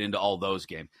 Ravens. We'll get into all those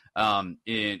games. I'm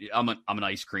an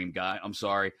ice cream guy. I'm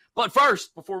sorry. But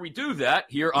first, before we do that,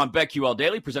 here on BetQL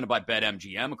Daily, presented by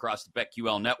BetMGM across the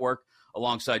BetQL network,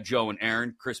 alongside Joe and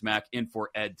Aaron, Chris Mack in for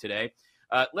Ed today.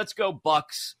 Let's go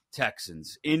Bucks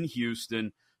Texans in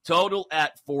Houston. Total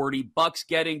at 40. Bucks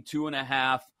getting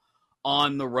 2.5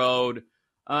 on the road.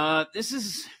 This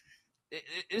is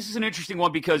an interesting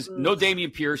one because no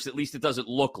Dameon Pierce, at least it doesn't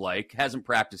look like, hasn't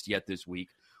practiced yet this week.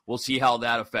 We'll see how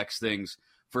that affects things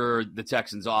for the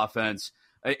Texans offense.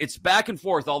 It's back and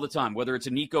forth all the time, whether it's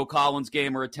a Nico Collins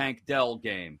game or a Tank Dell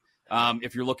game.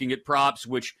 If you're looking at props,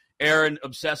 which Aaron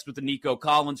obsessed with the Nico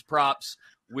Collins props,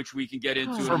 which we can get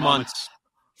into for months.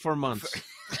 For months.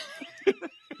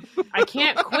 I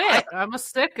can't quit. I'm a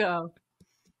sicko.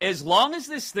 As long as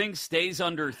this thing stays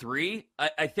under 3,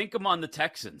 I think I'm on the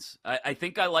Texans. I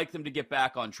think I like them to get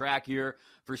back on track here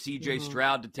for C.J.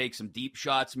 Stroud to take some deep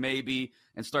shots maybe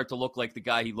and start to look like the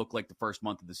guy he looked like the first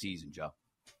month of the season, Joe.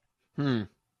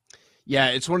 Yeah,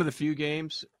 it's one of the few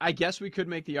games. I guess we could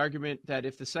make the argument that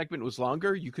if the segment was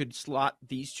longer, you could slot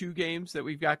these 2 games that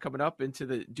we've got coming up into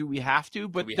the do we have to?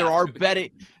 But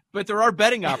there are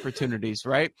betting opportunities,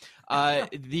 right?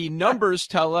 The numbers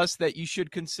tell us that you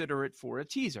should consider it for a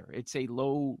teaser. It's a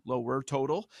lower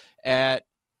total at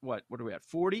what are we at?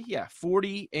 40? Yeah,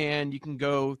 40, and you can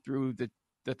go through the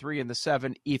 3 and the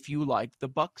 7 if you like the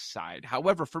Bucks side.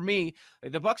 However, for me,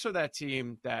 the Bucks are that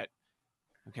team that,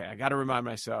 okay, I got to remind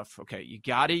myself, okay, you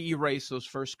got to erase those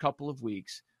first couple of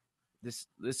weeks.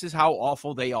 This is how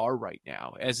awful they are right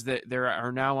now, as they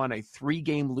are now on a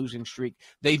 3-game losing streak.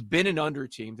 They've been an under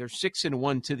team. They're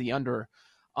 6-1 to the under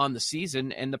on the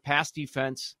season, and the pass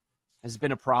defense has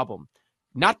been a problem.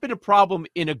 Not been a problem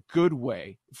in a good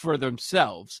way for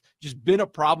themselves, just been a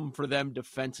problem for them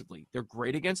defensively. They're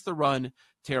great against the run,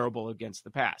 terrible against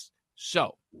the pass.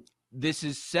 So this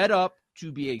is set up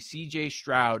to be a C.J.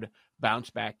 Stroud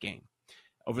bounce-back game.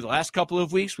 Over the last couple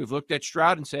of weeks, we've looked at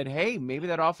Stroud and said, hey, maybe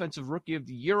that Offensive Rookie of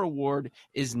the Year award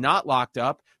is not locked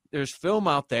up. There's film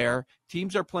out there.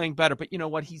 Teams are playing better. But you know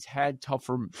what? He's had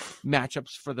tougher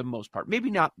matchups for the most part.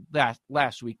 Maybe not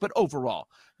last week, but overall,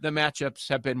 the matchups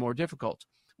have been more difficult.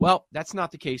 Well, that's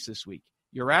not the case this week.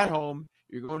 You're at home.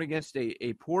 You're going against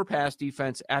a poor pass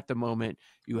defense at the moment.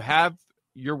 You have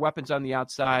your weapons on the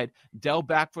outside. Dell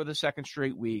back for the second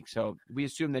straight week. So we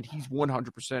assume that he's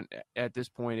 100% at this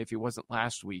point if he wasn't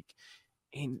last week.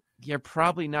 And you're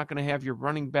probably not going to have your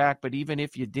running back, but even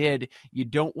if you did, you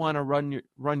don't want to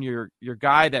run your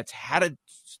guy that's had a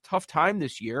tough time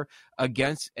this year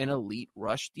against an elite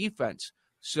rush defense.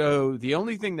 So the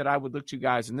only thing that I would look to,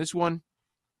 guys, in this one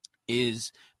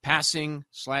is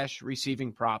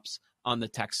passing/receiving props on the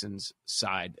Texans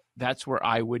side. That's where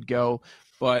I would go,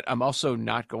 but I'm also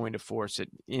not going to force it.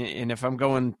 And if I'm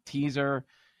going teaser,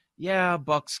 yeah,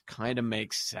 Bucks kind of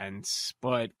makes sense,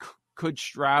 but could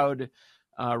Stroud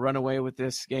run away with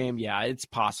this game? Yeah, it's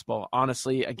possible.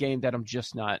 Honestly, a game that I'm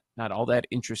just not all that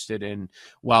interested in,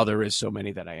 while there is so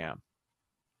many that I am.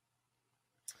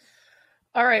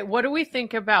 All right, what do we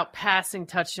think about passing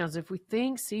touchdowns? If we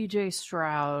think C.J.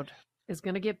 Stroud is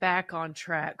going to get back on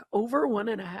track, over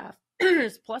 1.5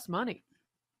 is plus money.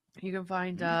 You can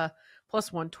find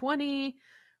plus 120,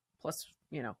 plus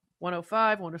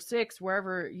 105, 106,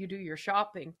 wherever you do your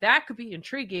shopping. That could be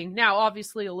intriguing. Now,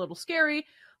 obviously, a little scary.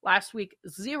 Last week,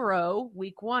 0.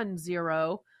 Week 1,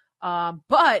 0.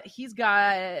 But he's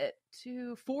got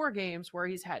 4 games where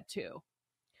he's had 2.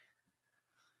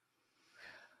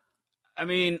 I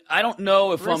mean, I don't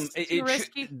know if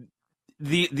risky.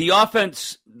 The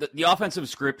offensive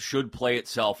script should play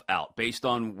itself out based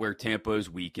on where Tampa is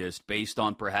weakest, based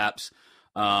on perhaps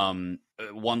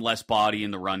one less body in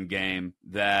the run game,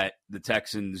 that the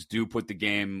Texans do put the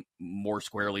game more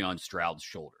squarely on Stroud's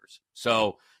shoulders.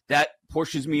 So that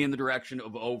pushes me in the direction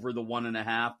of over the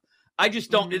 1.5. I just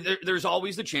don't. There's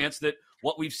always the chance that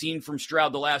what we've seen from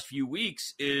Stroud the last few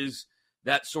weeks is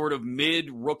that sort of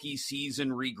mid-rookie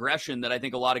season regression that I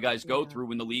think a lot of guys go through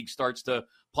when the league starts to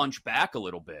punch back a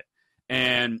little bit.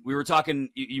 And we were talking,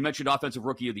 you mentioned Offensive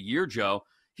Rookie of the Year, Joe.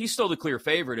 He's still the clear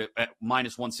favorite at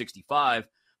minus 165,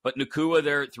 but Nakua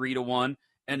there at 3-1.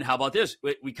 And how about this?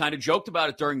 We kind of joked about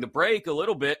it during the break a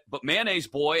little bit, but Mayonnaise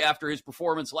Boy, after his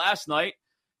performance last night,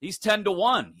 he's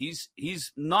 10-1.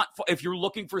 He's not, if you're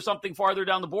looking for something farther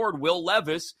down the board, Will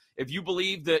Levis, if you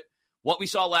believe that what we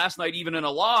saw last night, even in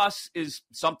a loss, is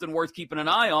something worth keeping an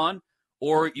eye on,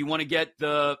 or you want to get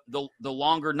the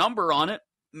longer number on it,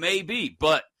 maybe.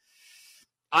 But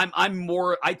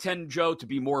I tend, Joe, to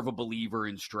be more of a believer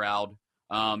in Stroud.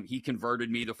 He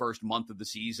converted me the first month of the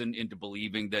season into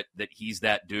believing that he's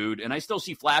that dude. And I still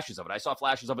see flashes of it. I saw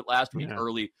flashes of it last week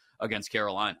early against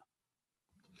Carolina.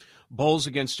 Bowles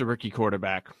against a rookie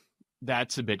quarterback.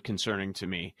 That's a bit concerning to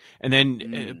me. And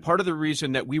then part of the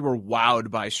reason that we were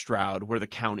wowed by Stroud were the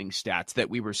counting stats that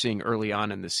we were seeing early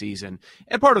on in the season.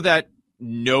 And part of that,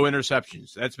 no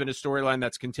interceptions. That's been a storyline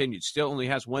that's continued. Still only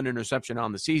has 1 interception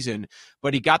on the season,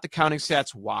 but he got the counting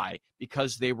stats. Why?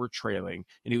 Because they were trailing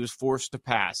and he was forced to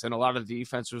pass. And a lot of the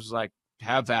defense was like,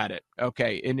 have at it.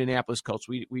 Okay, Indianapolis Colts,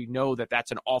 we know that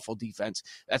that's an awful defense.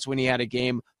 That's when he had a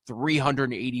game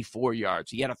 384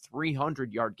 yards. He had a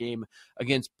 300-yard game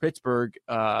against Pittsburgh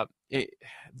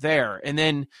there. And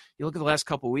then you look at the last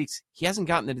couple of weeks, he hasn't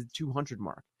gotten to the 200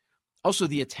 mark. Also,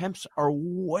 the attempts are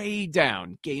way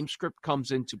down. Game script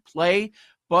comes into play,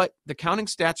 but the counting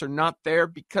stats are not there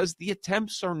because the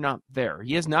attempts are not there.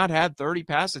 He has not had 30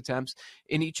 pass attempts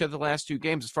in each of the last 2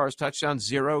 games as far as touchdowns,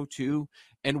 0, 2,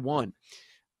 and 1.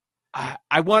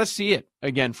 I want to see it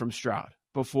again from Stroud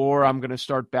before I'm going to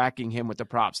start backing him with the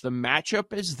props. The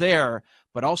matchup is there,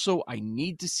 but also I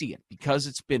need to see it because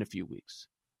it's been a few weeks.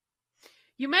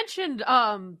 You mentioned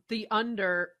the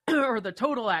under or the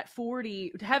total at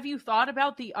 40. Have you thought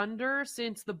about the under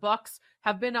since the Bucs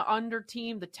have been an under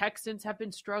team? The Texans have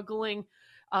been struggling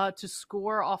to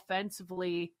score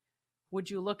offensively. Would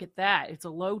you look at that? It's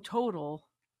a low total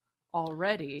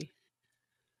already.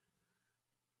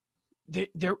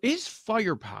 There is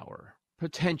firepower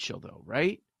potential, though,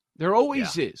 right? There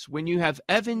always is. When you have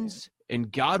Evans and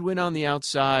Godwin on the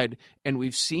outside, and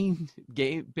we've seen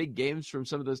big games from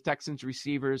some of those Texans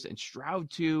receivers and Stroud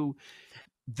too,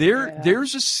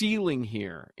 there's a ceiling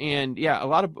here. And, a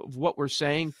lot of what we're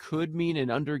saying could mean an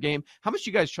under game. How much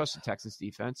do you guys trust the Texans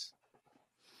defense?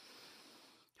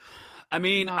 I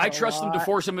mean, I trust them to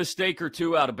force a mistake or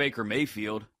two out of Baker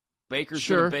Mayfield. Baker's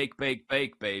going to bake,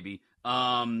 baby.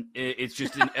 It's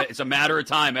just it's a matter of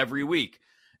time every week.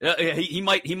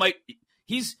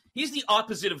 He's the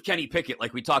opposite of Kenny Pickett,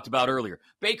 like we talked about earlier.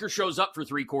 Baker shows up for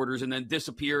 3 quarters and then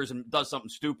disappears and does something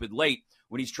stupid late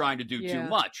when he's trying to do too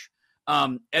much.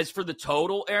 As for the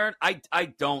total, Aaron, I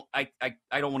don't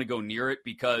want to go near it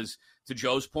because, to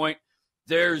Joe's point,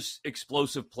 there's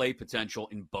explosive play potential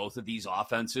in both of these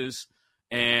offenses,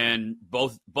 and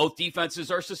both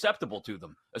defenses are susceptible to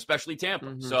them, especially Tampa.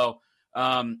 Mm-hmm. So,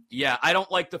 I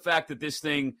don't like the fact that this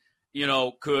thing,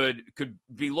 could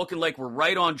be looking like we're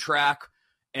right on track,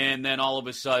 and then all of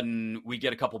a sudden we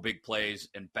get a couple big plays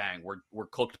and bang, we're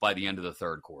cooked by the end of the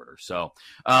third quarter. So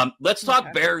let's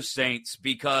talk Bears Saints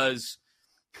because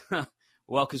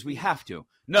we have to.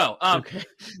 No,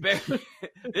 this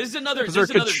is another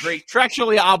great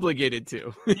contractually obligated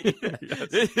to.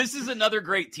 This is another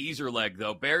great teaser leg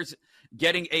though. Bears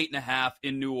getting 8.5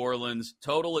 in New Orleans,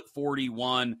 total at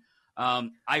 41.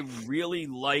 I really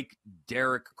like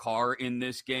Derek Carr in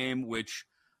this game, which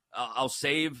I'll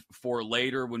save for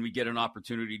later when we get an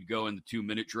opportunity to go in the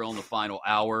 2-minute drill in the final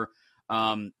hour.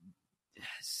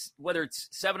 Whether it's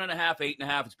 7.5,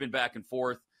 8.5, it's been back and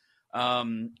forth.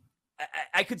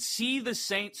 I could see the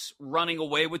Saints running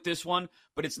away with this one,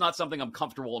 but it's not something I'm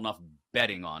comfortable enough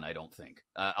betting on, I don't think.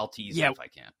 I'll tease it if I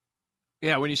can.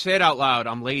 Yeah, when you say it out loud,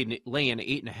 I'm laying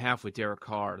 8.5 with Derek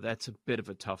Carr. That's a bit of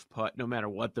a tough putt, no matter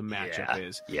what the matchup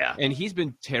is. Yeah. And he's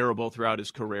been terrible throughout his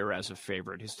career as a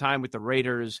favorite. His time with the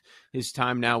Raiders, his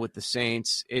time now with the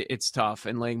Saints, it's tough,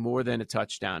 and laying more than a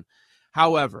touchdown.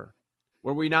 However,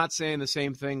 were we not saying the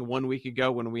same thing 1 week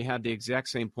ago when we had the exact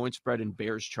same point spread in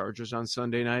Bears-Chargers on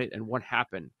Sunday night? And what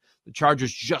happened? The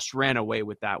Chargers just ran away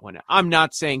with that one. I'm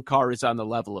not saying Carr is on the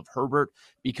level of Herbert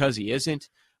because he isn't.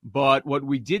 But what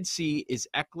we did see is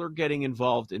Eckler getting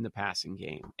involved in the passing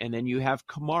game. And then you have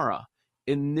Kamara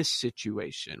in this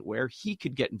situation where he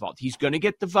could get involved. He's going to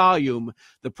get the volume.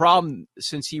 The problem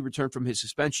since he returned from his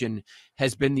suspension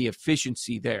has been the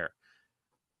efficiency there.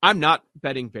 I'm not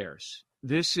betting Bears.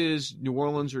 This is New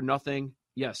Orleans or nothing.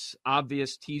 Yes,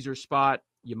 obvious teaser spot.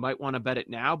 You might want to bet it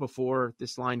now before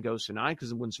this line goes to 9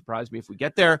 because it wouldn't surprise me if we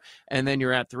get there. And then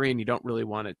you're at 3 and you don't really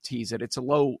want to tease it. It's a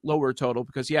lower total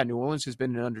because, New Orleans has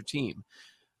been an under team.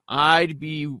 I'd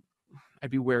be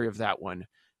wary of that one.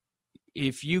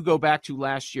 If you go back to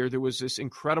last year, there was this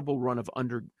incredible run of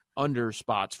under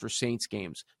spots for Saints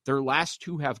games. Their last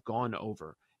 2 have gone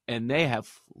over, and they have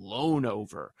flown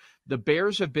over. The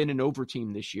Bears have been an over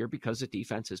team this year because the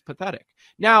defense is pathetic.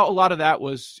 Now, a lot of that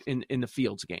was in the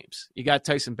Fields games. You got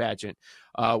Tyson Bagent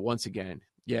once again.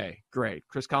 Yay, great.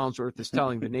 Chris Collinsworth is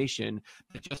telling the nation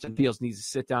that Justin Fields needs to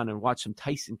sit down and watch some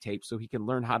Tyson tape so he can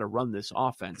learn how to run this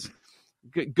offense.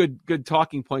 Good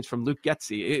talking points from Luke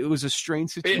Getsy. It was a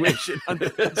strange situation on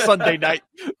Sunday night.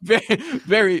 Very,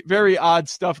 very, very odd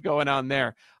stuff going on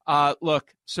there.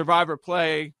 Look, Survivor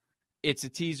play, it's a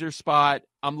teaser spot.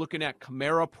 I'm looking at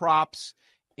Kamara props.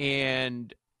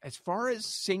 And as far as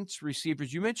Saints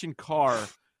receivers, you mentioned Carr.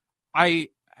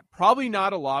 Probably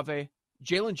not Olave.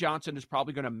 Jalen Johnson is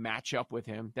probably going to match up with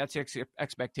him. That's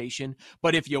expectation.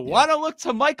 But if you want to look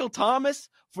to Michael Thomas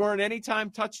for an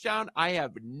anytime touchdown, I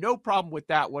have no problem with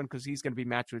that one because he's going to be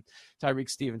matched with Tyreek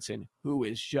Stevenson, who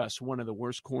is just one of the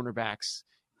worst cornerbacks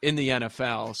in the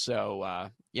NFL. So,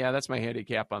 that's my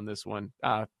handicap on this one.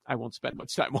 I won't spend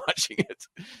much time watching it,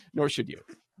 nor should you.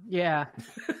 Yeah.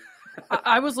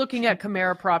 I was looking at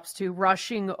Kamara props too,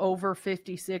 rushing over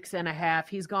 56.5.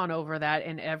 He's gone over that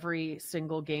in every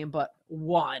single game but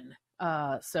one.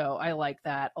 So I like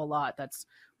that a lot. That's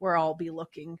where I'll be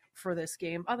looking for this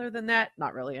game. Other than that,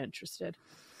 not really interested.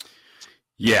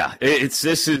 Yeah,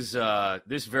 this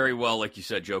very well, like you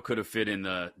said, Joe, could have fit in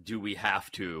the "Do we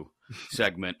have to"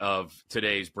 segment of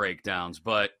today's breakdowns.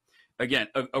 But again,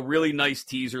 a really nice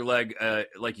teaser leg.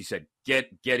 Like you said,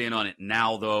 get in on it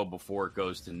now, though, before it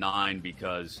goes to 9,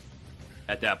 because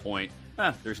at that point,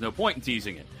 there's no point in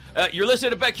teasing it. You're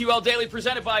listening to BetQL Daily,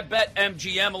 presented by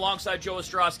BetMGM, alongside Joe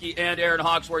Ostrowski and Aaron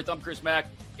Hawksworth. I'm Chris Mack,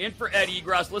 in for Ed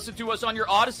Egros. Listen to us on your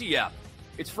Odyssey app.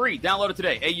 It's free. Download it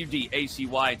today,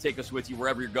 AUDACY, and take us with you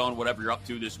wherever you're going, whatever you're up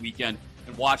to this weekend.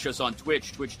 And watch us on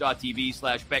Twitch,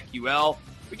 twitch.tv/BetQL.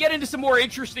 We get into some more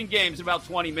interesting games in about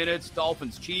 20 minutes.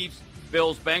 Dolphins, Chiefs,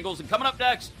 Bills, Bengals. And coming up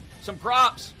next, some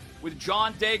props with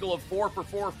John Daigle of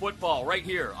 4for4 Football right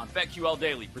here on BetQL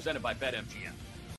Daily, presented by BetMGM.